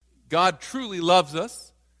God truly loves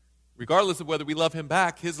us, regardless of whether we love him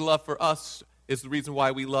back. His love for us is the reason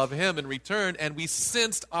why we love him in return, and we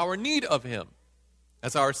sensed our need of him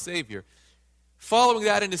as our Savior. Following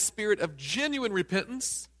that in a spirit of genuine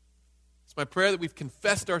repentance, it's my prayer that we've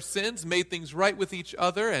confessed our sins, made things right with each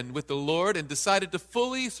other and with the Lord, and decided to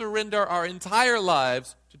fully surrender our entire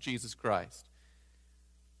lives to Jesus Christ.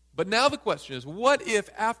 But now the question is, what if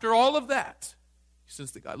after all of that,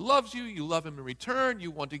 since that God loves you, you love him in return,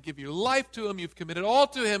 you want to give your life to him, you've committed all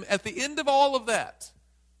to him, at the end of all of that,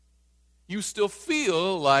 you still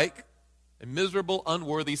feel like a miserable,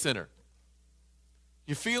 unworthy sinner?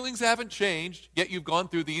 Your feelings haven't changed, yet you've gone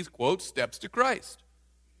through these, quote, steps to Christ.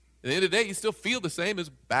 At the end of the day, you still feel the same as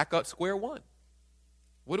back at square one.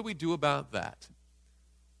 What do we do about that?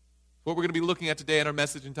 What we're going to be looking at today in our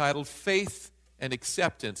message entitled Faith and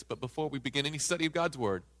Acceptance. But before we begin any study of God's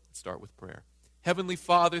Word, let's start with prayer. Heavenly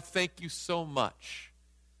Father, thank you so much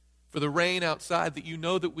for the rain outside that you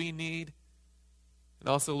know that we need, and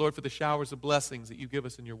also, Lord, for the showers of blessings that you give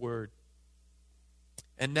us in your Word.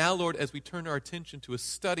 And now, Lord, as we turn our attention to a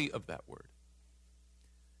study of that Word,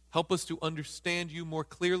 help us to understand you more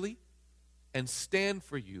clearly and stand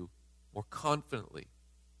for you more confidently,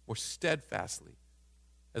 more steadfastly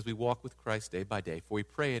as we walk with Christ day by day. For we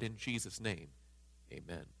pray it in Jesus' name.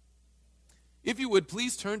 Amen. If you would,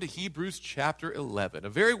 please turn to Hebrews chapter 11, a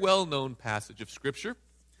very well-known passage of Scripture.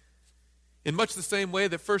 In much the same way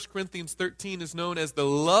that 1 Corinthians 13 is known as the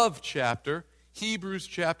love chapter, Hebrews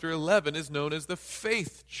chapter 11 is known as the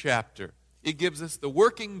faith chapter. It gives us the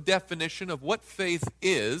working definition of what faith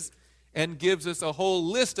is and gives us a whole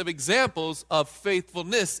list of examples of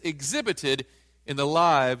faithfulness exhibited in the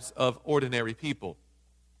lives of ordinary people.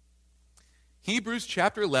 Hebrews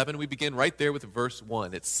chapter 11, we begin right there with verse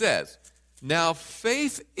 1. It says, "Now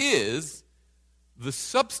faith is the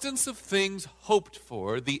substance of things hoped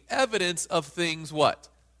for, the evidence of things" what?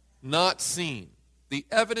 Not seen. The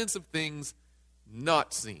evidence of things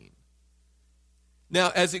not seen.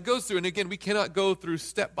 Now, as it goes through, and again, we cannot go through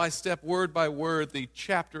step by step, word by word, the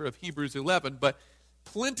chapter of Hebrews 11, but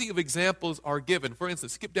plenty of examples are given. For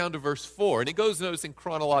instance, skip down to verse 4, and it goes, notice, in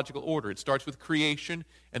chronological order. It starts with creation,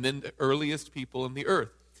 and then the earliest people in the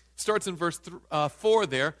earth. It starts in verse 4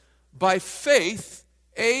 there. "By faith,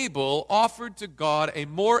 Abel offered to God a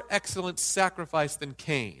more excellent sacrifice than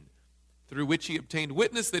Cain, through which he obtained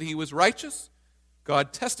witness that he was righteous,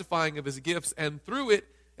 God testifying of his gifts, and through it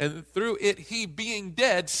he, being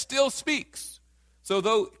dead, still speaks." So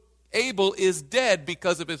though Abel is dead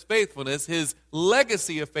because of his faithfulness, his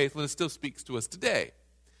legacy of faithfulness still speaks to us today.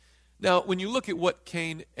 Now, when you look at what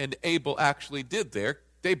Cain and Abel actually did there,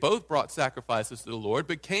 they both brought sacrifices to the Lord,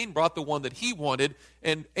 but Cain brought the one that he wanted,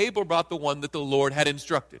 and Abel brought the one that the Lord had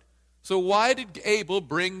instructed. So why did Abel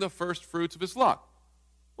bring the first fruits of his flock?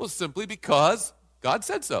 Well, simply because God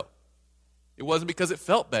said so. It wasn't because it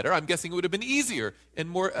felt better. I'm guessing it would have been easier and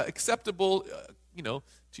more acceptable, to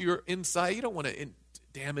your inside. You don't want to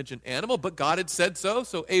damage an animal, but God had said so,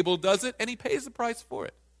 so Abel does it, and he pays the price for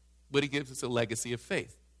it. But he gives us a legacy of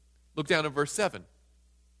faith. Look down at verse 7.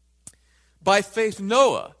 "By faith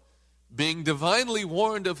Noah, being divinely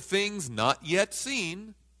warned of things not yet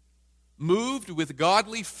seen, moved with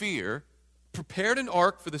godly fear, prepared an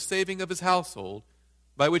ark for the saving of his household,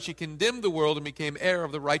 by which he condemned the world and became heir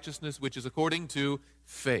of the righteousness which is according to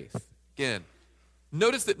faith." Again,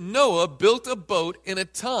 notice that Noah built a boat in a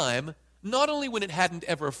time not only when it hadn't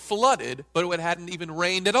ever flooded, but when it hadn't even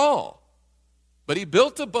rained at all. But he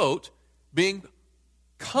built a boat being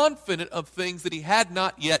confident of things that he had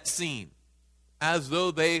not yet seen, as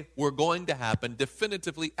though they were going to happen,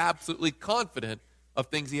 definitively, absolutely confident of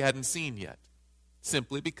things he hadn't seen yet,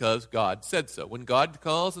 simply because God said so. When God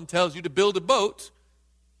calls and tells you to build a boat,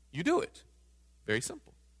 you do it. Very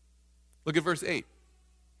simple. Look at verse 8.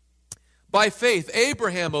 "By faith,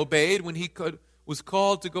 Abraham obeyed when he was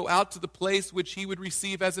called to go out to the place which he would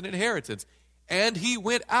receive as an inheritance. And he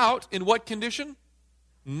went out in what condition?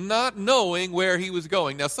 Not knowing where he was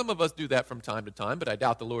going." Now, some of us do that from time to time, but I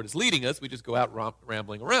doubt the Lord is leading us. We just go out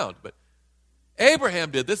rambling around. But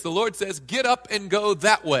Abraham did this. The Lord says, "Get up and go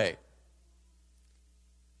that way."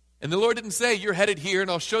 And the Lord didn't say, "You're headed here,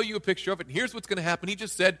 and I'll show you a picture of it, and here's what's going to happen." He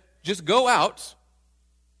just said, "Just go out."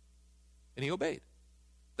 And he obeyed.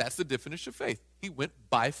 That's the definition of faith. He went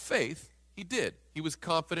by faith. He did. He was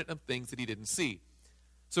confident of things that he didn't see.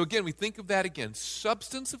 So again, we think of that again.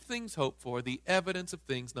 Substance of things hoped for, the evidence of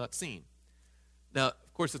things not seen. Now,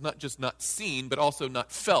 of course, it's not just not seen, but also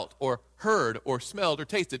not felt or heard or smelled or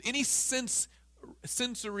tasted. Any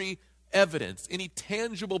sensory evidence, any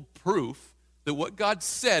tangible proof that what God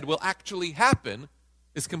said will actually happen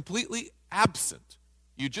is completely absent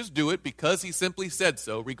You just do it because he simply said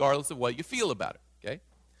so, regardless of what you feel about it, okay?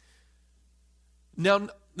 Now,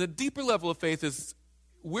 the deeper level of faith is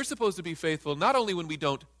we're supposed to be faithful not only when we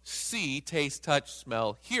don't see, taste, touch,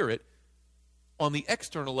 smell, hear it on the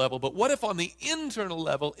external level, but what if on the internal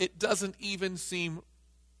level it doesn't even seem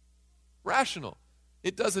rational?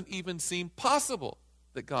 It doesn't even seem possible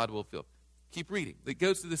that God will fulfill. Keep reading. It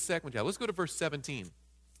goes to the second chapter. Let's go to verse 17.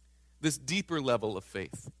 This deeper level of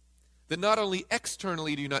faith. That not only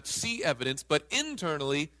externally do you not see evidence, but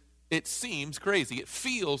internally it seems crazy. It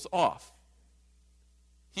feels off.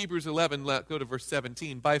 Hebrews 11, go to verse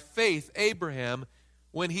 17. By faith, Abraham,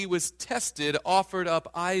 when he was tested, offered up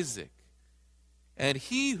Isaac. And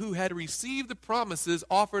he who had received the promises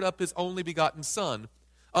offered up his only begotten son,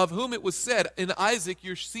 of whom it was said, in Isaac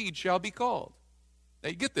your seed shall be called. Now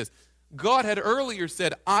you get this. God had earlier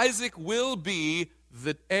said, Isaac will be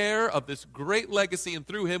the heir of this great legacy, and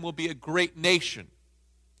through him will be a great nation.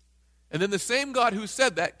 And then the same God who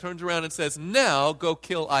said that turns around and says, now go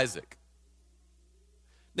kill Isaac.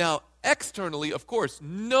 Now, externally, of course,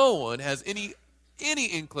 no one has any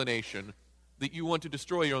inclination that you want to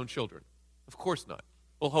destroy your own children. Of course not.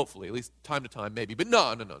 Well, hopefully, at least time to time, maybe. But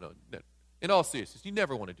no. In all seriousness, you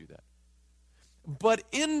never want to do that. But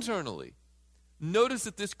internally, notice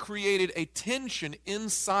that this created a tension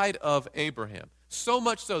inside of Abraham. So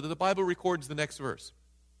much so that the Bible records the next verse.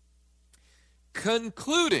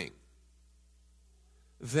 Concluding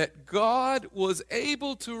that God was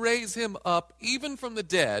able to raise him up even from the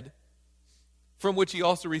dead, from which he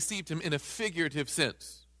also received him in a figurative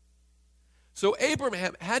sense. So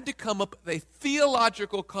Abraham had to come up with a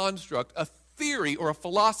theological construct, a theory or a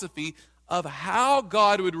philosophy of how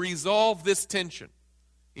God would resolve this tension.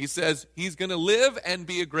 He says he's going to live and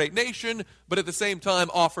be a great nation, but at the same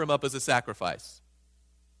time offer him up as a sacrifice.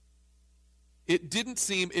 It didn't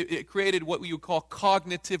seem, it created what we would call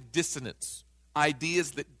cognitive dissonance.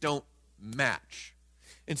 Ideas that don't match.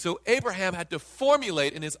 And so Abraham had to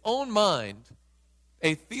formulate in his own mind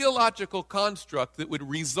a theological construct that would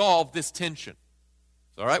resolve this tension.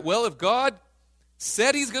 All right, well, if God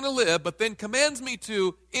said he's going to live, but then commands me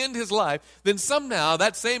to end his life, then somehow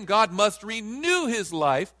that same God must renew his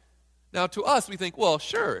life. Now, to us, we think, well,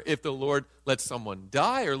 sure, if the Lord lets someone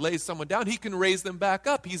die or lays someone down, he can raise them back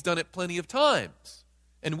up. He's done it plenty of times.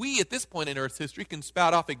 And we, at this point in Earth's history, can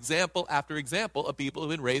spout off example after example of people who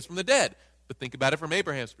have been raised from the dead. But think about it from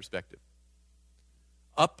Abraham's perspective.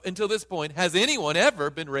 Up until this point, has anyone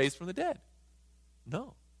ever been raised from the dead?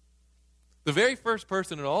 No. The very first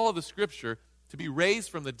person in all of the Scripture to be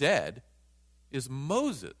raised from the dead is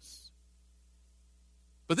Moses.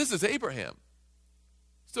 But this is Abraham.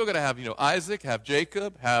 Still got to have, Isaac, have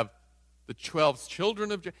Jacob, have the 12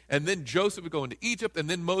 children of Jacob, and then Joseph would go into Egypt, and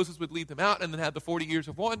then Moses would lead them out, and then have the 40 years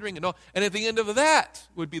of wandering and all. And at the end of that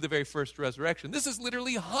would be the very first resurrection. This is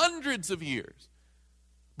literally hundreds of years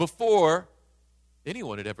before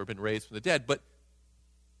anyone had ever been raised from the dead. But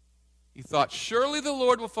he thought, surely the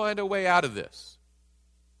Lord will find a way out of this.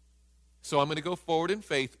 So I'm going to go forward in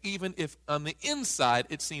faith, even if on the inside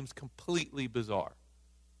it seems completely bizarre.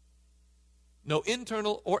 No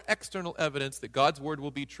internal or external evidence that God's word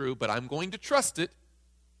will be true, but I'm going to trust it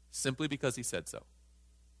simply because he said so.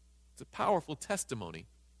 It's a powerful testimony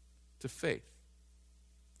to faith.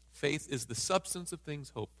 Faith is the substance of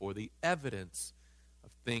things hoped for, the evidence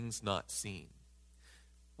of things not seen.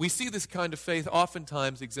 We see this kind of faith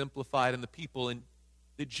oftentimes exemplified in the people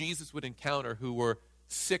that Jesus would encounter who were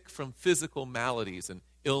sick from physical maladies and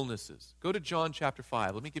illnesses. Go to John chapter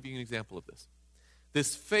 5. Let me give you an example of this.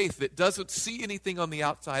 This faith that doesn't see anything on the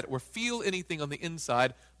outside or feel anything on the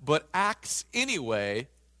inside, but acts anyway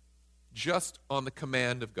just on the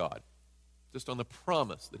command of God, just on the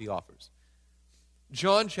promise that he offers.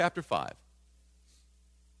 John chapter 5.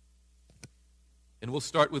 And we'll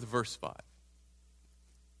start with verse 5.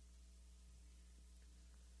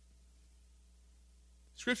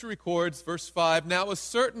 Scripture records, verse 5, now a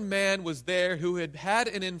certain man was there who had had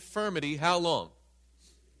an infirmity, how long?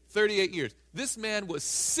 38 years. This man was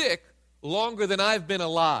sick longer than I've been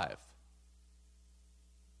alive.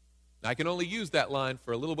 I can only use that line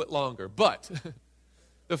for a little bit longer, but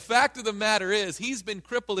the fact of the matter is he's been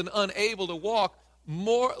crippled and unable to walk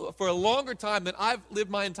for a longer time than I've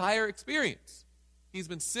lived my entire experience. He's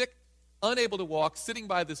been sick, unable to walk, sitting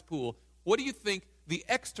by this pool. What do you think the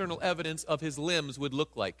external evidence of his limbs would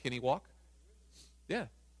look like? Can he walk? Yeah.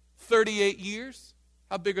 38 years?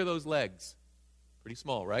 How big are those legs? Pretty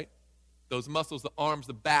small, right? Those muscles, the arms,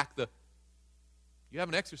 the back, you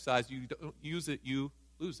haven't exercised, you don't use it, you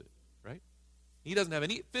lose it, right? He doesn't have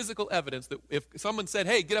any physical evidence that if someone said,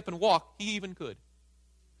 hey, get up and walk, he even could.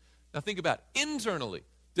 Now think about it. Internally,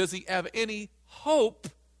 does he have any hope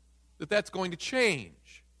that that's going to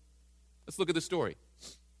change? Let's look at the story.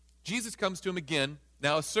 Jesus comes to him again.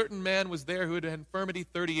 Now a certain man was there who had an infirmity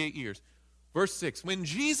 38 years. Verse 6, when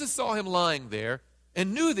Jesus saw him lying there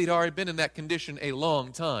and knew that he'd already been in that condition a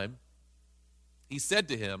long time, he said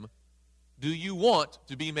to him, do you want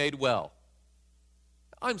to be made well?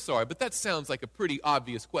 I'm sorry, but that sounds like a pretty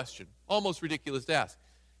obvious question, almost ridiculous to ask.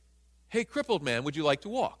 Hey, crippled man, would you like to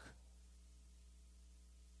walk?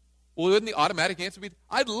 Well, wouldn't the automatic answer be,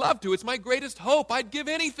 I'd love to. It's my greatest hope. I'd give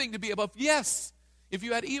anything to be above. Yes. If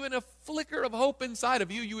you had even a flicker of hope inside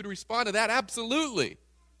of you, you would respond to that absolutely.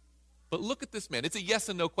 But look at this man. It's a yes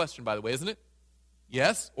and no question, by the way, isn't it?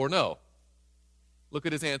 Yes or no? Look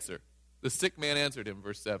at his answer. The sick man answered him,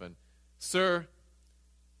 verse 7. Sir,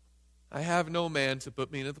 I have no man to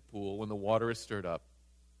put me into the pool when the water is stirred up.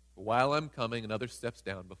 But while I'm coming, another steps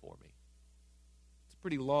down before me. It's a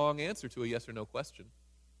pretty long answer to a yes or no question.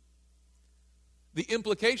 The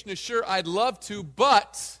implication is, sure, I'd love to,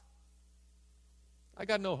 but I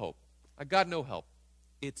got no hope. I got no help.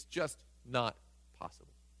 It's just not possible.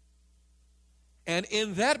 And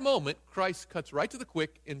in that moment, Christ cuts right to the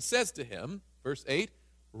quick and says to him, verse 8,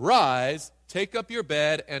 rise, take up your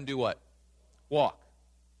bed, and do what? Walk.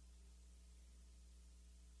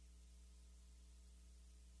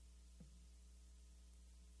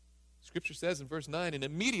 Scripture says in verse 9, and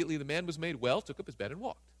immediately the man was made well, took up his bed, and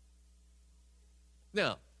walked.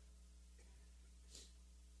 Now,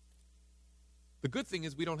 the good thing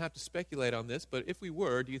is we don't have to speculate on this, but if we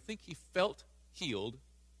were, do you think he felt healed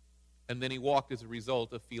and then he walked as a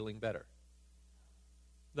result of feeling better?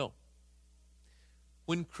 No.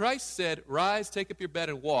 When Christ said, rise, take up your bed,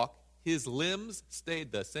 and walk, his limbs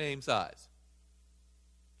stayed the same size.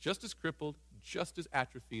 Just as crippled, just as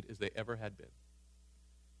atrophied as they ever had been.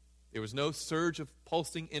 There was no surge of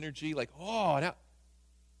pulsing energy like, oh, now.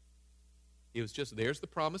 It was just, there's the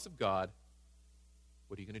promise of God.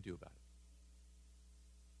 What are you going to do about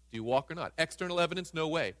it? Do you walk or not? External evidence, no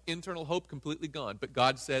way. Internal hope, completely gone. But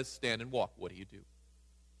God says, stand and walk. What do you do?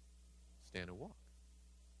 Stand and walk.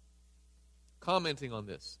 Commenting on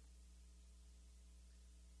this.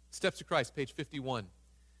 Steps to Christ, page 51.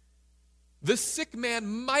 The sick man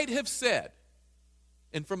might have said,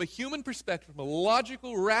 and from a human perspective, from a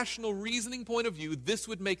logical, rational, reasoning point of view, this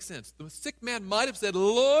would make sense. The sick man might have said,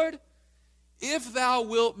 Lord, if thou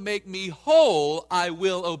wilt make me whole, I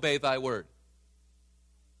will obey thy word.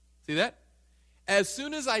 See that? As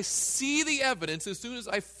soon as I see the evidence, as soon as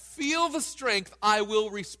I feel the strength, I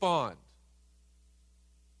will respond.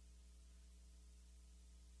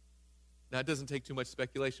 Now, it doesn't take too much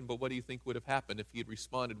speculation, but what do you think would have happened if he had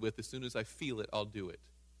responded with, as soon as I feel it, I'll do it?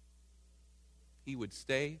 He would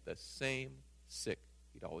stay the same sick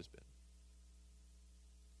he'd always been.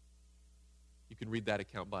 You can read that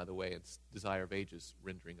account, by the way, in Desire of Ages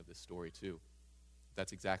rendering of this story, too.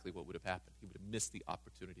 That's exactly what would have happened. He would have missed the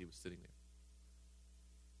opportunity. He was sitting there.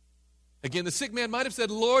 Again, the sick man might have said,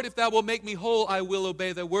 Lord, if thou wilt make me whole, I will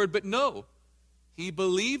obey thy word. But no, he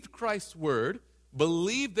believed Christ's word,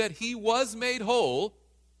 believed that he was made whole,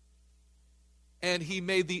 and he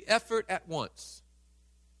made the effort at once.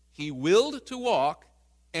 He willed to walk,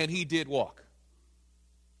 and he did walk.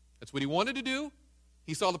 That's what he wanted to do.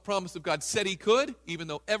 He saw the promise of God said he could, even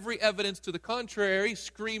though every evidence to the contrary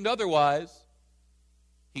screamed otherwise.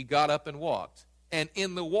 He got up and walked. And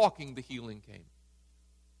in the walking, the healing came.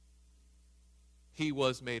 He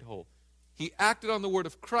was made whole. He acted on the word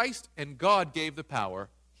of Christ, and God gave the power.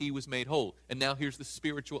 He was made whole. And now here's the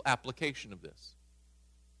spiritual application of this.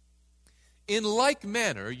 In like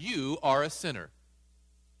manner, you are a sinner.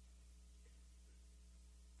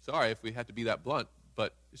 Sorry if we had to be that blunt,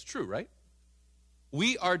 but it's true, right?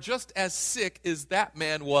 We are just as sick as that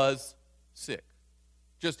man was sick.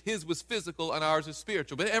 Just his was physical and ours is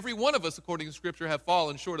spiritual. But every one of us, according to Scripture, have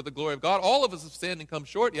fallen short of the glory of God. All of us have sinned and come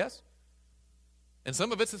short, yes? And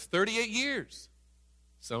some of us is 38 years.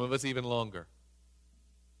 Some of us even longer.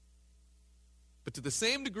 But to the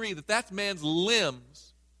same degree that man's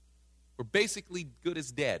limbs were basically good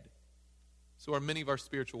as dead, so are many of our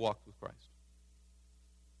spiritual walks with Christ.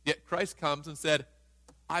 Yet Christ comes and said,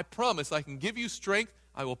 I promise I can give you strength.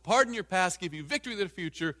 I will pardon your past, give you victory in the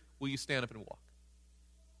future. Will you stand up and walk?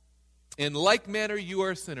 In like manner, you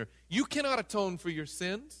are a sinner. You cannot atone for your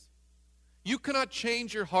sins. You cannot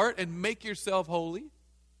change your heart and make yourself holy.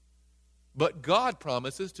 But God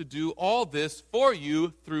promises to do all this for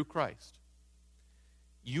you through Christ.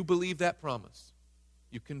 You believe that promise.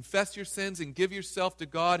 You confess your sins and give yourself to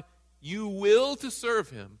God. You will to serve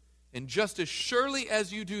him. And just as surely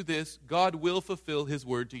as you do this, God will fulfill his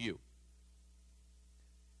word to you.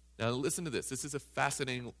 Now listen to this. This is a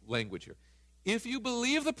fascinating language here. If you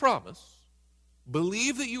believe the promise,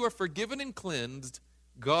 believe that you are forgiven and cleansed,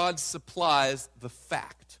 God supplies the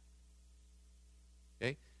fact.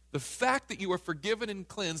 Okay? The fact that you are forgiven and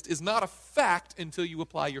cleansed is not a fact until you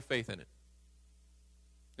apply your faith in it.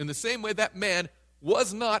 In the same way, that man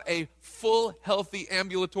was not a full, healthy,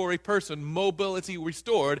 ambulatory person, mobility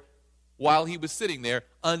restored, while he was sitting there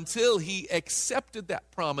until he accepted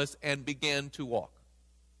that promise and began to walk.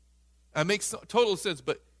 That makes total sense,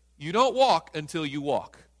 but you don't walk until you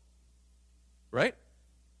walk. Right?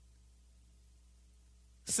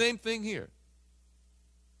 Same thing here.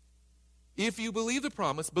 If you believe the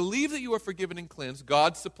promise, believe that you are forgiven and cleansed,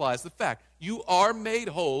 God supplies the fact. You are made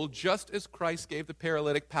whole just as Christ gave the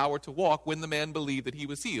paralytic power to walk when the man believed that he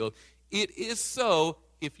was healed. It is so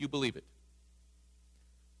if you believe it.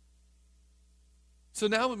 So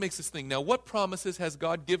now it makes us think, now what promises has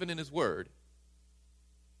God given in his word?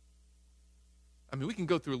 I mean, we can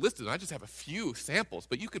go through a list of them. I just have a few samples,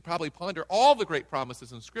 but you could probably ponder all the great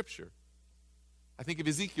promises in Scripture. I think of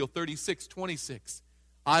Ezekiel 36:26.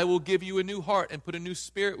 I will give you a new heart and put a new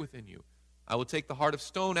spirit within you. I will take the heart of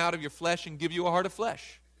stone out of your flesh and give you a heart of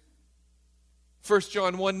flesh. 1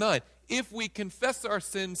 John 1:9. If we confess our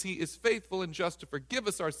sins, he is faithful and just to forgive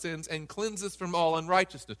us our sins and cleanse us from all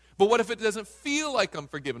unrighteousness. But what if it doesn't feel like I'm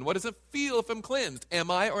forgiven? What does it feel if I'm cleansed?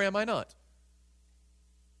 Am I or am I not?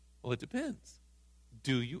 Well, it depends.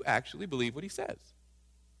 Do you actually believe what he says?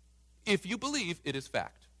 If you believe, it is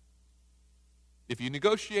fact. If you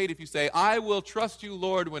negotiate, if you say, I will trust you,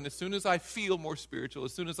 Lord, when as soon as I feel more spiritual,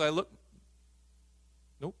 as soon as I look,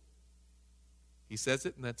 nope. He says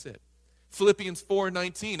it and that's it. Philippians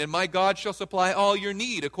 4:19, and my God shall supply all your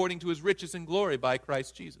need according to his riches and glory by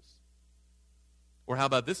Christ Jesus. Or how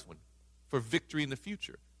about this one? For victory in the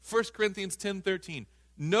future. 1 Corinthians 10:13,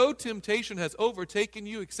 no temptation has overtaken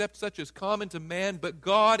you except such as common to man, but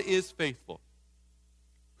God is faithful,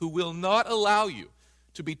 who will not allow you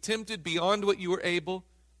to be tempted beyond what you are able,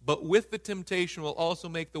 but with the temptation will also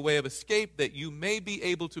make the way of escape that you may be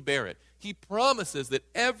able to bear it. He promises that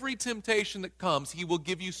every temptation that comes, he will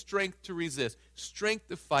give you strength to resist, strength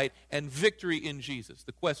to fight, and victory in Jesus.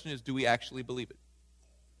 The question is, do we actually believe it?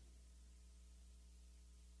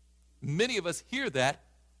 Many of us hear that,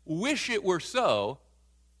 wish it were so,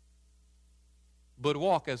 but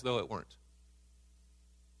walk as though it weren't.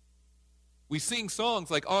 We sing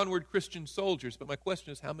songs like Onward Christian Soldiers, but my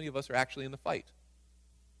question is, how many of us are actually in the fight?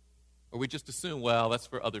 Or we just assume, well, that's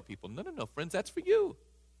for other people. No, friends, that's for you.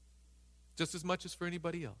 Just as much as for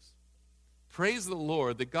anybody else. Praise the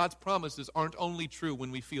Lord that God's promises aren't only true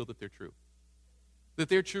when we feel that they're true. That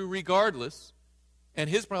they're true regardless, and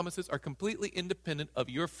his promises are completely independent of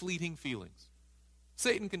your fleeting feelings.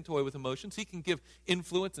 Satan can toy with emotions. He can give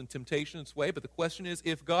influence and temptation and sway, but the question is,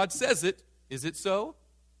 if God says it, is it so?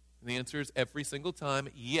 And the answer is every single time,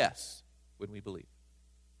 yes, when we believe.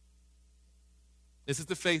 This is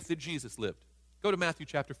the faith that Jesus lived. Go to Matthew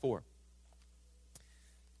chapter 4.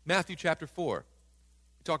 Matthew chapter 4.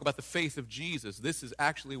 We talk about the faith of Jesus. This is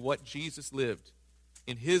actually what Jesus lived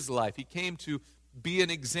in his life. He came to be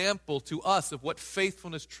an example to us of what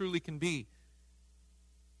faithfulness truly can be.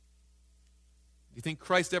 Do you think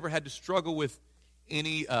Christ ever had to struggle with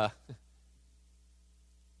any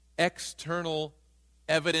external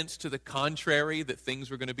evidence to the contrary that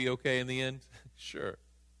things were going to be okay in the end? Sure.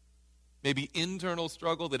 Maybe internal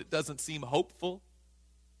struggle that it doesn't seem hopeful.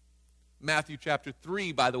 Matthew chapter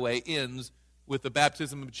 3, by the way, ends with the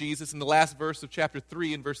baptism of Jesus. In the last verse of chapter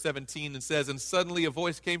 3 in verse 17, it says, and suddenly a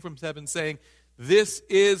voice came from heaven saying, this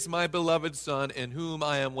is my beloved Son in whom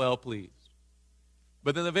I am well pleased.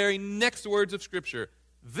 But then the very next words of Scripture,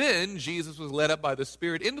 then Jesus was led up by the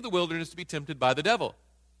Spirit into the wilderness to be tempted by the devil.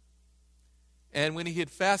 And when he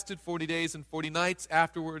had fasted 40 days and 40 nights,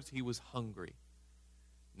 afterwards he was hungry.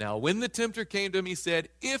 Now when the tempter came to him, he said,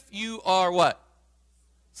 if you are what?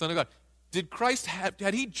 Son of God. Did Christ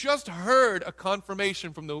had he just heard a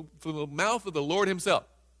confirmation from the mouth of the Lord himself?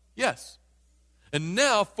 Yes. And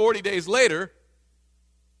now, 40 days later,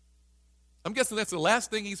 I'm guessing that's the last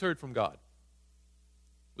thing he's heard from God.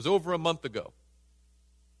 It was over a month ago.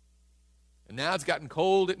 And now it's gotten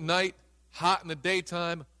cold at night, hot in the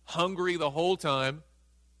daytime, hungry the whole time.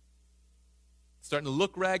 Starting to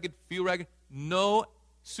look ragged, feel ragged. No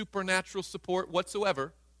supernatural support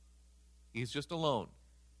whatsoever. He's just alone.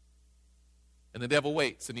 And the devil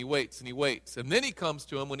waits, and he waits, and he waits. And then he comes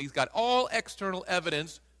to him when he's got all external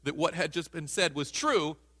evidence that what had just been said was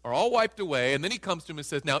true, are all wiped away. And then he comes to him and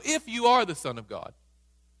says, now, if you are the Son of God,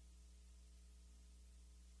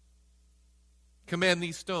 command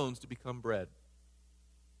these stones to become bread.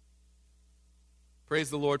 Praise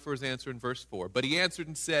the Lord for his answer in verse 4. But he answered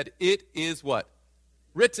and said, it is what?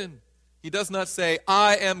 Written. He does not say,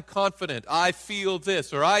 I am confident, I feel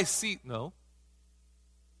this, or I see. No.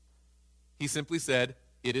 He simply said,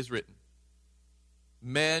 it is written.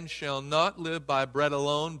 Man shall not live by bread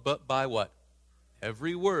alone, but by what?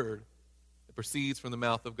 Every word that proceeds from the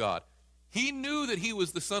mouth of God. He knew that he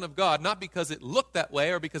was the Son of God, not because it looked that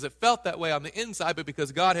way or because it felt that way on the inside, but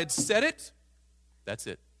because God had said it. That's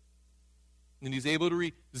it. And he's able to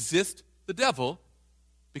resist the devil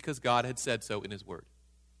because God had said so in his word.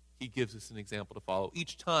 He gives us an example to follow.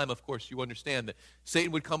 Each time, of course, you understand that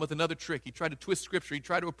Satan would come with another trick. He'd try to twist Scripture. He'd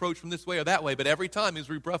try to approach from this way or that way, but every time he was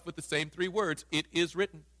rebuffed with the same three words, it is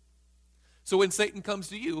written. So when Satan comes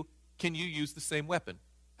to you, can you use the same weapon?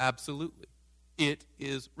 Absolutely. It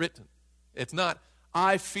is written. It's not,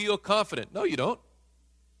 I feel confident. No, you don't.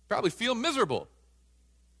 Probably feel miserable.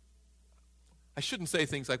 I shouldn't say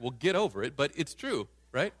things like, well, get over it, but it's true,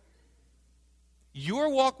 right? Your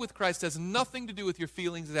walk with Christ has nothing to do with your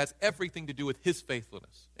feelings. It has everything to do with his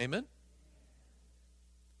faithfulness. Amen?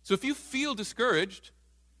 So if you feel discouraged,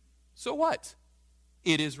 so what?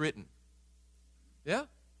 It is written. Yeah?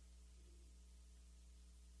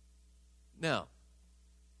 Now,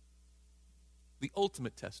 the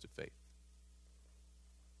ultimate test of faith.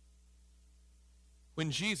 When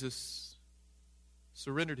Jesus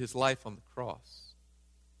surrendered his life on the cross,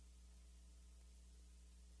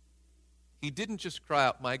 he didn't just cry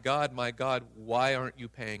out, my God, why aren't you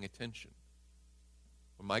paying attention?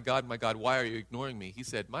 Or my God, why are you ignoring me? He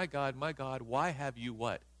said, my God, why have you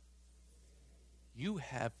what? You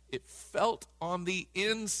have it felt on the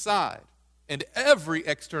inside. And every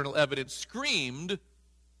external evidence screamed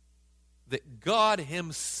that God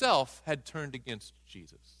himself had turned against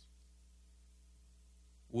Jesus.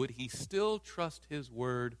 Would he still trust his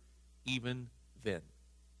word even then?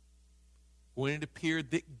 When it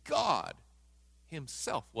appeared that God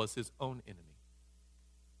himself was his own enemy.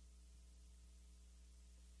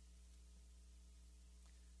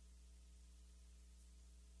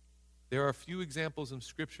 There are a few examples in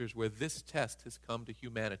scriptures where this test has come to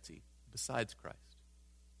humanity besides Christ.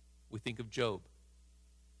 We think of Job.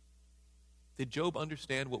 Did Job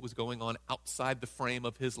understand what was going on outside the frame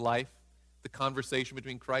of his life? The conversation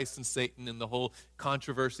between Christ and Satan and the whole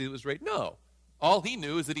controversy that was raised? No. All he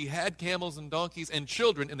knew is that he had camels and donkeys and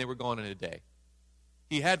children, and they were gone in a day.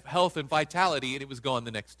 He had health and vitality, and it was gone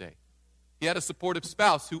the next day. He had a supportive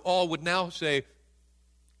spouse who all would now say,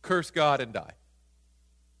 curse God and die.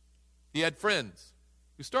 He had friends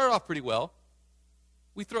who started off pretty well.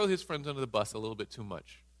 We throw his friends under the bus a little bit too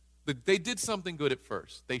much. They did something good at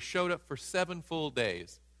first. They showed up for 7 full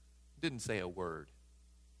days. Didn't say a word.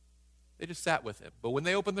 They just sat with him. But when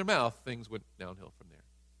they opened their mouth, things went downhill from there.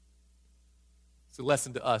 It's a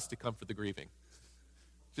lesson to us to comfort the grieving.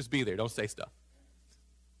 Just be there. Don't say stuff.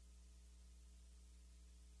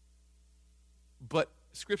 But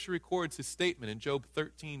Scripture records his statement in Job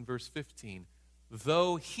 13, verse 15.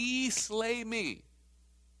 Though he slay me,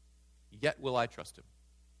 yet will I trust him.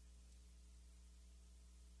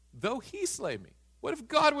 Though he slay me. What if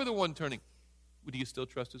God were the one turning? Would you still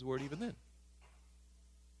trust his word even then?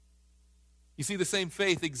 You see the same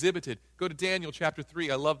faith exhibited. Go to Daniel chapter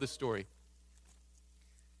 3. I love this story.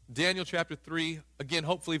 Daniel chapter 3, again,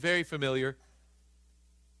 hopefully very familiar.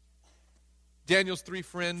 Daniel's 3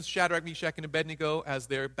 friends, Shadrach, Meshach, and Abednego, as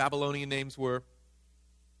their Babylonian names were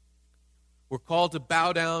called to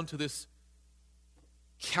bow down to this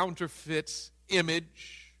counterfeit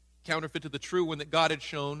image, counterfeit to the true one that God had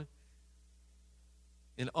shown,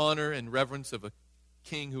 in honor and reverence of a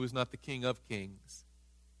king who is not the King of kings.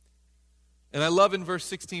 And I love in verse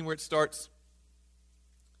 16 where it starts,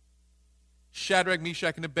 Shadrach,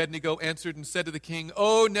 Meshach, and Abednego answered and said to the king,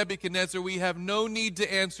 O Nebuchadnezzar, we have no need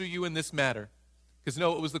to answer you in this matter. Because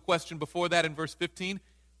no, it was the question before that in verse 15.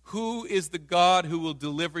 Who is the God who will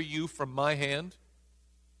deliver you from my hand?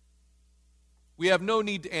 We have no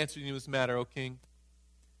need to answer you in this matter, O king.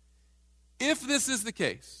 If this is the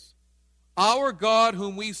case, our God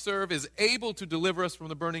whom we serve is able to deliver us from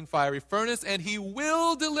the burning fiery furnace, and he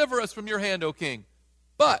will deliver us from your hand, O king.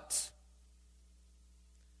 But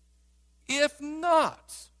if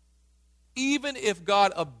not, even if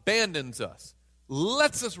God abandons us,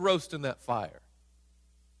 lets us roast in that fire,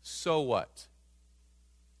 so what?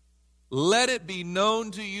 Let it be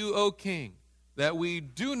known to you, O king, that we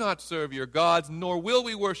do not serve your gods, nor will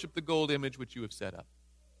we worship the gold image which you have set up.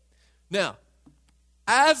 Now,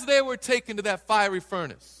 as they were taken to that fiery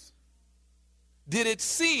furnace, did it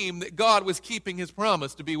seem that God was keeping his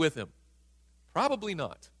promise to be with him? Probably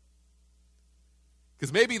not.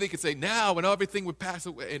 Because maybe they could say now when everything would pass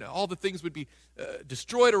away and all the things would be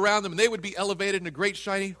destroyed around them and they would be elevated in a great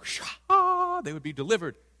shiny, they would be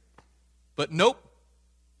delivered. But nope.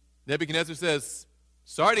 Nebuchadnezzar says,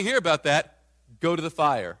 sorry to hear about that. Go to the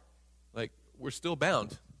fire. Like, we're still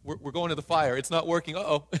bound. We're going to the fire. It's not working.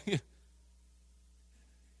 Uh-oh.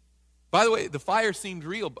 By the way, the fire seemed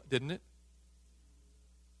real, didn't it?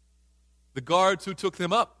 The guards who took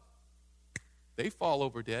them up, they fall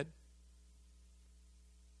over dead.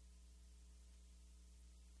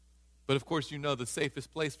 But of course, you know the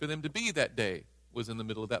safest place for them to be that day was in the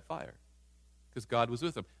middle of that fire. Because God was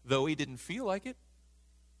with them. Though he didn't feel like it.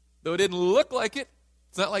 Though it didn't look like it.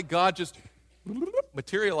 It's not like God just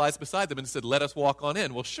materialized beside them and said, let us walk on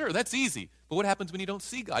in. Well, sure, that's easy. But what happens when you don't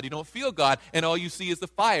see God? You don't feel God, and all you see is the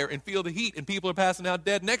fire and feel the heat, and people are passing out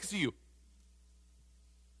dead next to you.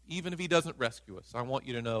 Even if he doesn't rescue us, I want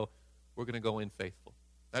you to know we're going to go in faithful.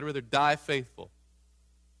 I'd rather die faithful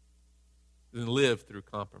than live through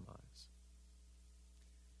compromise.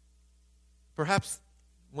 Perhaps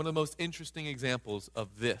one of the most interesting examples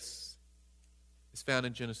of this is found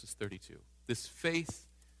in Genesis 32. This faith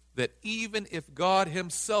that even if God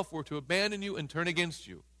himself were to abandon you and turn against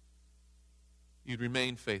you, you'd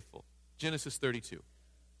remain faithful. Genesis 32.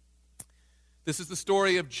 This is the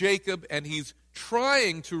story of Jacob, and he's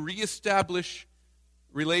trying to reestablish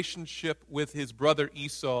relationship with his brother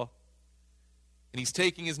Esau. And he's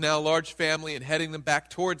taking his now large family and heading them back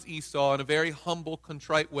towards Esau in a very humble,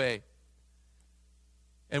 contrite way.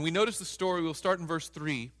 And we notice the story. We'll start in verse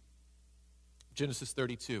 3, Genesis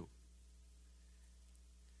 32.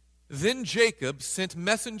 Then Jacob sent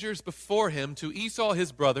messengers before him to Esau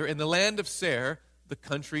his brother in the land of Seir, the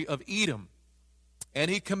country of Edom. And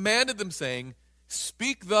he commanded them, saying,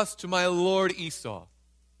 speak thus to my lord Esau.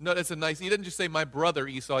 No, that's a nice, he doesn't just say my brother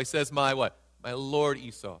Esau, he says my what? My lord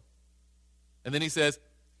Esau. And then he says,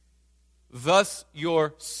 thus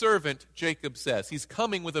your servant Jacob says. He's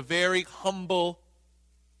coming with a very humble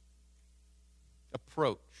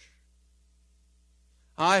approach.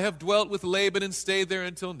 I have dwelt with Laban and stayed there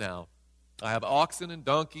until now. I have oxen and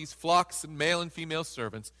donkeys, flocks and male and female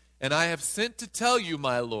servants, and I have sent to tell you,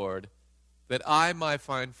 my Lord, that I might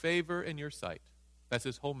find favor in your sight. That's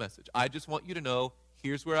his whole message. I just want you to know,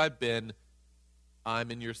 here's where I've been.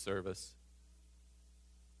 I'm in your service.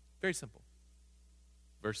 Very simple.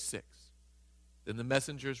 Verse 6. Then the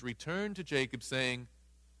messengers returned to Jacob, saying,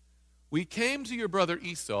 we came to your brother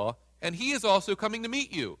Esau, and he is also coming to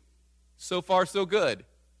meet you. So far, so good.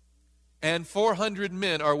 And 400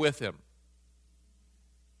 men are with him.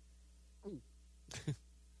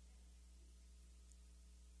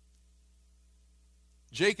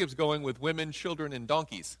 Jacob's going with women, children, and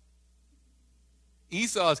donkeys.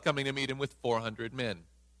 Esau is coming to meet him with 400 men.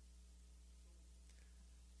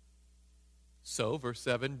 So, verse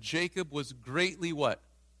 7, Jacob was greatly what?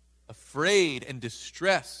 Afraid and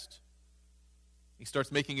distressed. He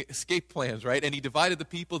starts making escape plans, right? And he divided the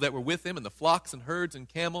people that were with him and the flocks and herds and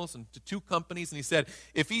camels into two companies. And he said,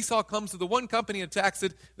 if Esau comes to the one company and attacks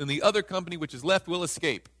it, then the other company which is left will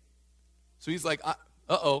escape. So he's like,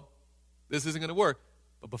 uh-oh, this isn't going to work.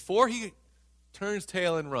 But before he turns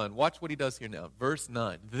tail and run, watch what he does here now. Verse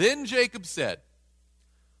 9. Then Jacob said,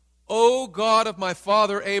 O God of my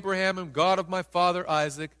father Abraham and God of my father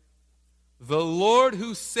Isaac, the Lord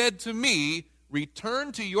who said to me,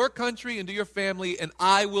 return to your country and to your family, and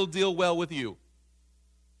I will deal well with you.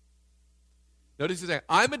 Notice he's saying,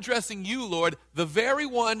 I'm addressing you, Lord, the very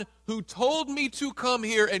one who told me to come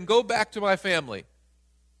here and go back to my family.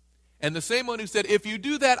 And the same one who said, if you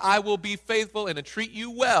do that, I will be faithful and treat you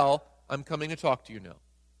well. I'm coming to talk to you now.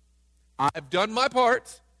 I've done my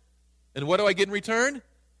part, and what do I get in return?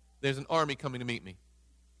 There's an army coming to meet me.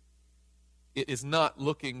 It is not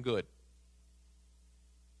looking good.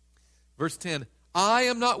 Verse 10, I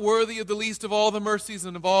am not worthy of the least of all the mercies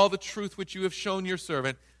and of all the truth which you have shown your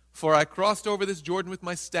servant, for I crossed over this Jordan with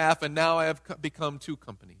my staff, and now I have become two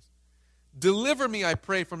companies. Deliver me, I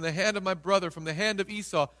pray, from the hand of my brother, from the hand of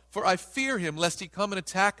Esau, for I fear him, lest he come and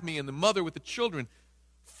attack me and the mother with the children.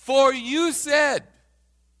 For you said,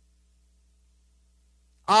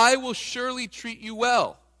 I will surely treat you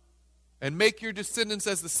well, and make your descendants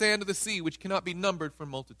as the sand of the sea, which cannot be numbered for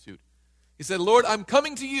multitude. He said, Lord, I'm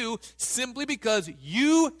coming to you simply because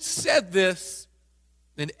you said this,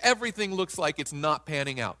 and everything looks like it's not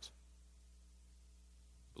panning out.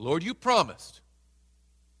 Lord, you promised.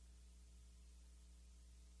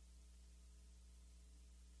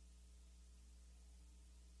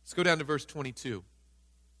 Let's go down to verse 22.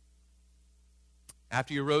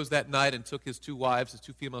 After he arose that night and took his 2 wives, his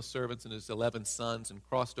 2 female servants, and his 11 sons, and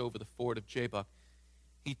crossed over the ford of Jabbok,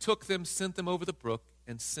 he took them, sent them over the brook,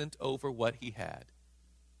 and sent over what he had.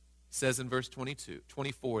 It says in verse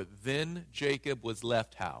 24, then Jacob was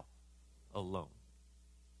left how? Alone.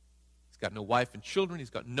 He's got no wife and children. He's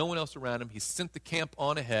got no one else around him. He's sent the camp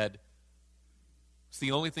on ahead. It's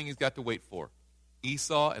the only thing he's got to wait for.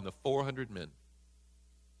 Esau and the 400 men.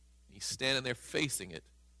 He's standing there facing it,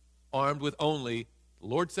 armed with only, the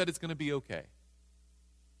Lord said it's going to be okay.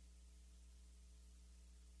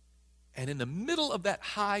 And in the middle of that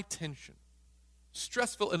high tension,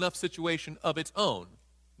 stressful enough situation of its own,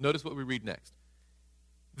 notice what we read next.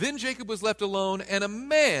 Then Jacob was left alone, and a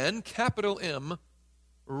man, capital M,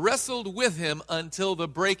 wrestled with him until the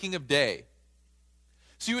breaking of day.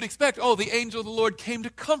 So you would expect, the angel of the Lord came to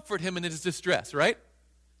comfort him in his distress, right?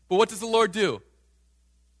 But what does the Lord do?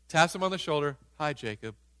 Taps him on the shoulder. Hi,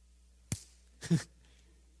 Jacob.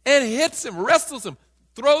 And hits him, wrestles him,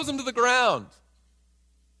 throws him to the ground.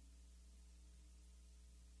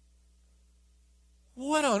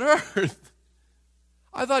 What on earth?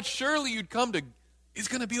 I thought surely you'd come to, it's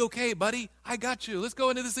going to be okay, buddy. I got you. Let's go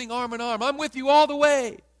into this thing arm in arm. I'm with you all the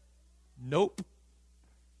way. Nope.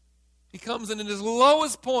 He comes in at his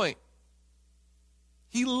lowest point.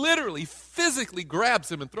 He literally, physically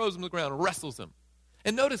grabs him and throws him to the ground and wrestles him.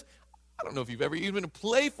 And notice, I don't know if you've ever even been in a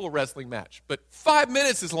playful wrestling match, but 5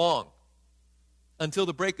 minutes is long. Until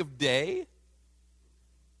the break of day.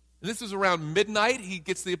 And this was around midnight. He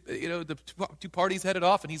gets the two parties headed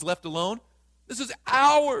off and he's left alone. This is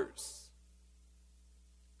hours.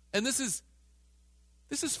 And this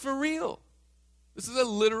is for real. This is a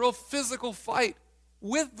literal physical fight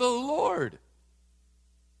with the Lord.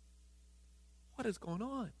 What is going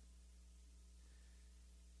on?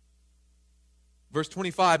 Verse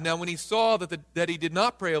 25, now when he saw that he did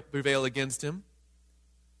not prevail against him,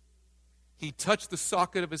 he touched the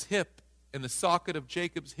socket of his hip, and the socket of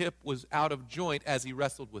Jacob's hip was out of joint as he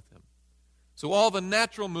wrestled with him. So all the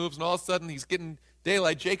natural moves, and all of a sudden he's getting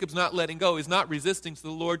daylight. Jacob's not letting go. He's not resisting, so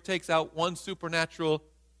the Lord takes out one supernatural,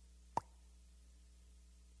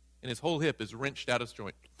 and his whole hip is wrenched out of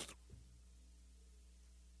joint.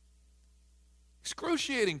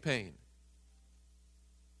 Excruciating pain.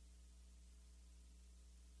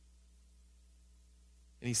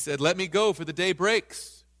 And he said, let me go, for the day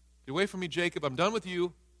breaks. Get away from me, Jacob. I'm done with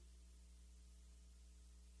you.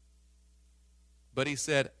 But he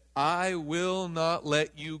said, I will not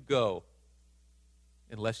let you go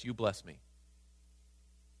unless you bless me.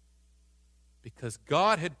 Because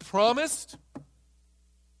God had promised,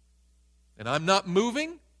 and I'm not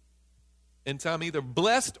moving until I'm either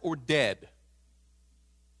blessed or dead.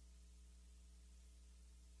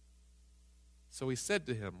 So he said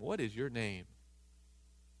to him, what is your name?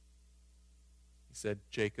 He said,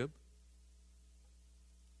 Jacob.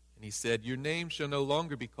 And he said, your name shall no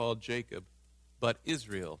longer be called Jacob, but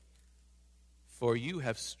Israel. For you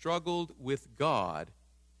have struggled with God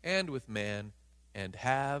and with man and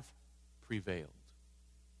have prevailed.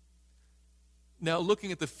 Now,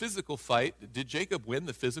 looking at the physical fight, did Jacob win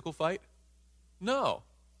the physical fight? No.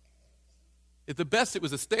 At the best, it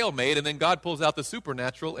was a stalemate, and then God pulls out the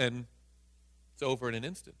supernatural, and it's over in an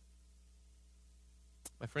instant.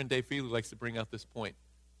 My friend Dave Feely likes to bring out this point.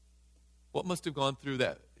 What must have gone through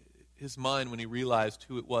his mind when he realized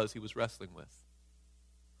who it was he was wrestling with?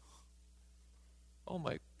 Oh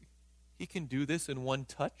my, he can do this in one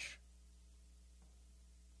touch?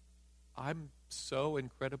 I'm so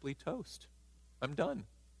incredibly toast. I'm done.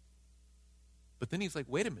 But then he's like,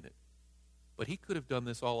 wait a minute. But he could have done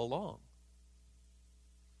this all along.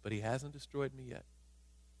 But he hasn't destroyed me yet.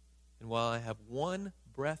 And while I have one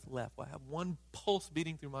breath left, while I have one pulse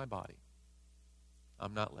beating through my body,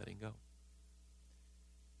 I'm not letting go.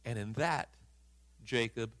 And in that,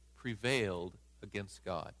 Jacob prevailed against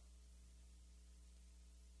God.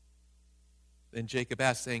 Then Jacob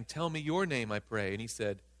asked, saying, tell me your name, I pray. And he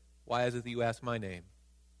said, why is it that you ask my name?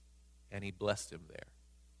 And he blessed him there.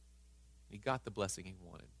 He got the blessing he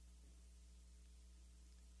wanted.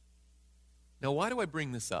 Now, why do I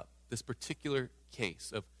bring this up, this particular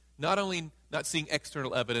case of not only not seeing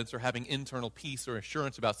external evidence or having internal peace or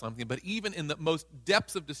assurance about something, but even in the most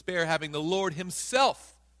depths of despair, having the Lord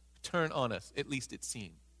himself turn on us, at least it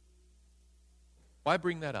seemed. Why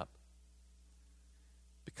bring that up?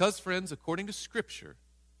 Because, friends, according to Scripture,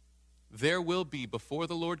 there will be, before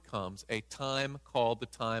the Lord comes, a time called the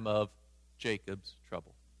time of Jacob's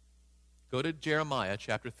trouble. Go to Jeremiah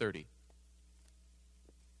chapter 30.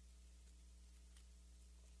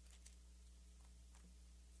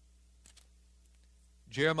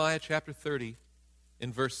 Jeremiah chapter 30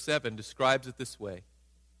 in verse 7 describes it this way.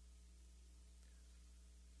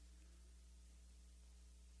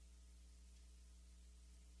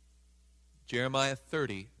 Jeremiah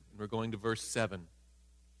 30, and we're going to verse 7.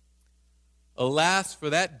 Alas, for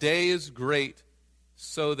that day is great,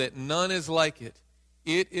 so that none is like it.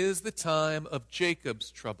 It is the time of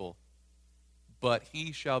Jacob's trouble, but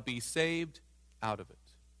he shall be saved out of it.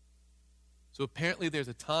 So apparently there's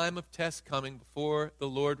a time of test coming before the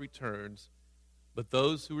Lord returns, but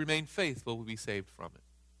those who remain faithful will be saved from it,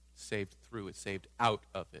 saved through it, saved out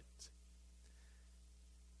of it.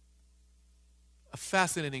 A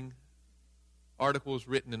fascinating article was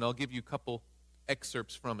written, and I'll give you a couple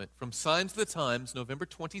excerpts from it. From Signs of the Times, November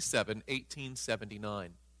 27,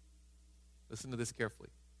 1879. Listen to this carefully.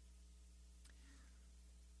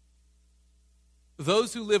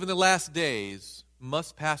 Those who live in the last days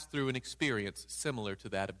must pass through an experience similar to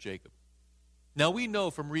that of Jacob. Now we know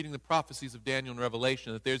from reading the prophecies of Daniel and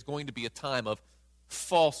Revelation that there's going to be a time of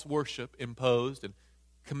false worship imposed, and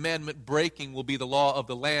commandment breaking will be the law of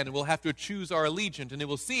the land, and we'll have to choose our allegiance, and it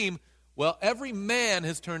will seem, well, every man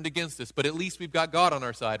has turned against us, but at least we've got God on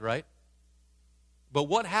our side, right? But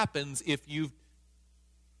what happens if you've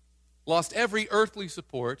lost every earthly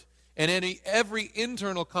support and every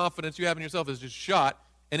internal confidence you have in yourself is just shot,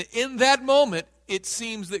 and in that moment, it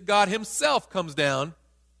seems that God himself comes down,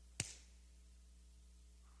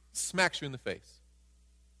 smacks you in the face?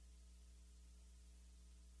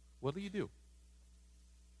 What do you do?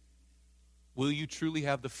 Will you truly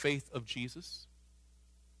have the faith of Jesus?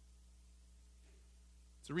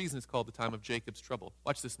 It's the reason it's called the time of Jacob's trouble.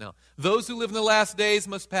 Watch this now. Those who live in the last days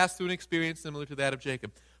must pass through an experience similar to that of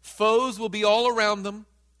Jacob. Foes will be all around them,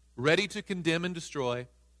 ready to condemn and destroy.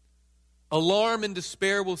 Alarm and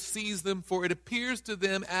despair will seize them, for it appears to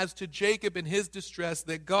them, as to Jacob in his distress,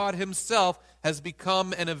 that God himself has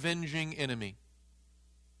become an avenging enemy.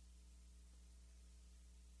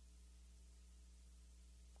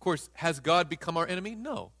 Of course, has God become our enemy?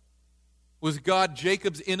 No. Was God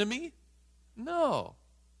Jacob's enemy? No.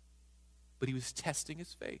 But he was testing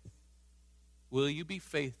his faith. Will you be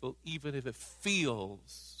faithful even if it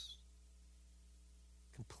feels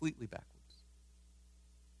completely backwards?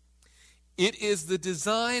 It is the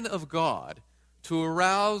design of God to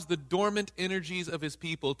arouse the dormant energies of his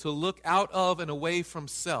people to look out of and away from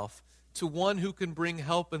self to one who can bring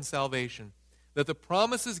help and salvation, that the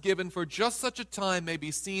promises given for just such a time may be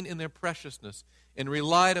seen in their preciousness and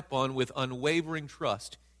relied upon with unwavering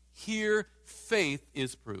trust. Here, faith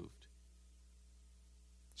is proved.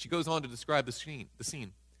 She goes on to describe the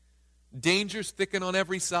scene. Dangers thicken on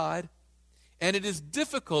every side, and it is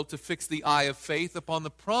difficult to fix the eye of faith upon the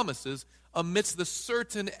promises amidst the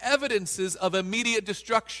certain evidences of immediate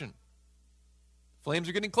destruction. Flames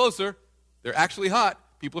are getting closer. They're actually hot.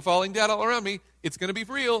 People are falling down all around me. It's going to be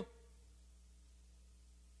real.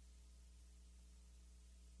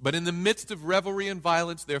 But in the midst of revelry and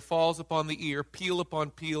violence, there falls upon the ear peal upon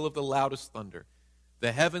peal of the loudest thunder.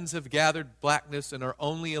 The heavens have gathered blackness and are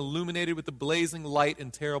only illuminated with the blazing light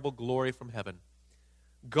and terrible glory from heaven.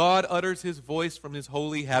 God utters his voice from his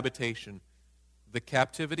holy habitation. The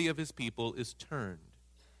captivity of his people is turned.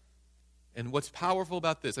 And what's powerful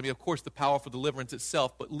about this, of course, the powerful deliverance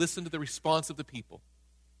itself, but listen to the response of the people.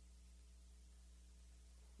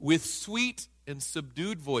 With sweet and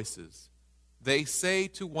subdued voices, they say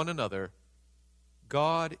to one another,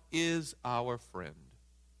 God is our friend.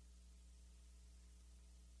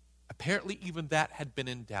 Apparently, even that had been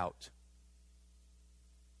in doubt.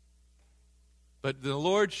 But the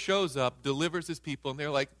Lord shows up, delivers his people, and they're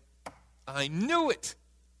like, I knew it.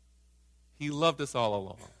 He loved us all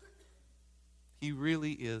along. He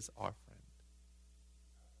really is our friend.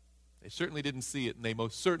 They certainly didn't see it, and they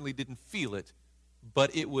most certainly didn't feel it,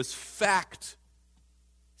 but it was fact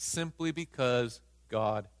simply because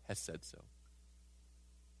God has said so.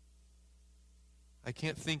 I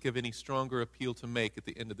can't think of any stronger appeal to make at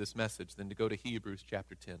the end of this message than to go to Hebrews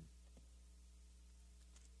chapter 10.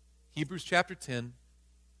 Hebrews chapter 10,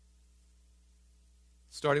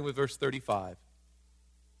 starting with verse 35.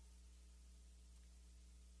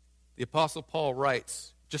 The Apostle Paul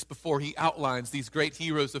writes, just before he outlines these great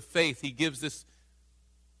heroes of faith, he gives this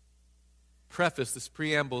preface, this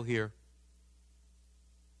preamble here.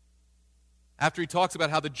 After he talks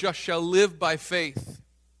about how the just shall live by faith,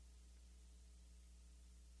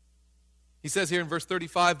 he says here in verse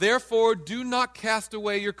 35, therefore do not cast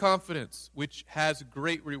away your confidence, which has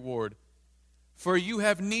great reward. For you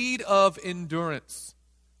have need of endurance,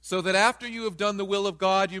 so that after you have done the will of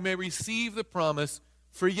God, you may receive the promise.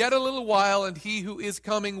 For yet a little while, and he who is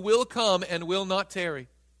coming will come and will not tarry.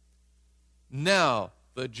 Now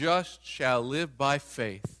the just shall live by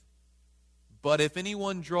faith. But if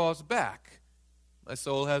anyone draws back, my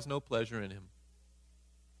soul has no pleasure in him.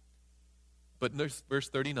 But verse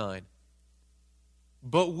 39,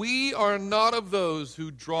 But we are not of those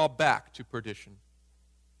who draw back to perdition,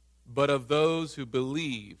 but of those who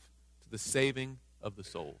believe to the saving of the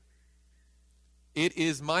soul. It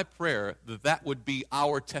is my prayer that that would be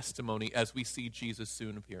our testimony as we see Jesus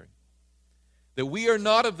soon appearing. That we are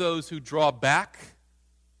not of those who draw back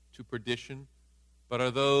to perdition, but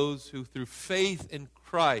are those who through faith in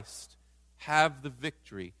Christ have the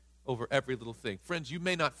victory over every little thing. Friends, you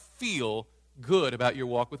may not feel good about your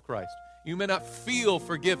walk with Christ. You may not feel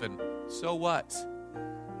forgiven. So what?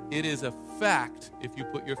 It is a fact if you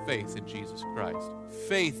put your faith in Jesus Christ.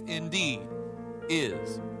 Faith indeed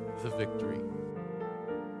is the victory.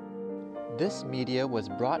 This media was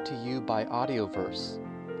brought to you by Audioverse,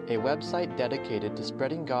 a website dedicated to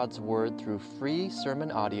spreading God's Word through free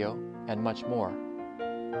sermon audio and much more.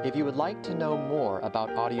 If you would like to know more about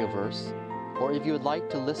Audioverse, or if you would like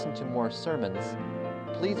to listen to more sermons,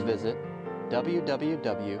 please visit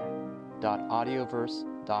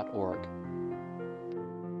www.audioverse.org.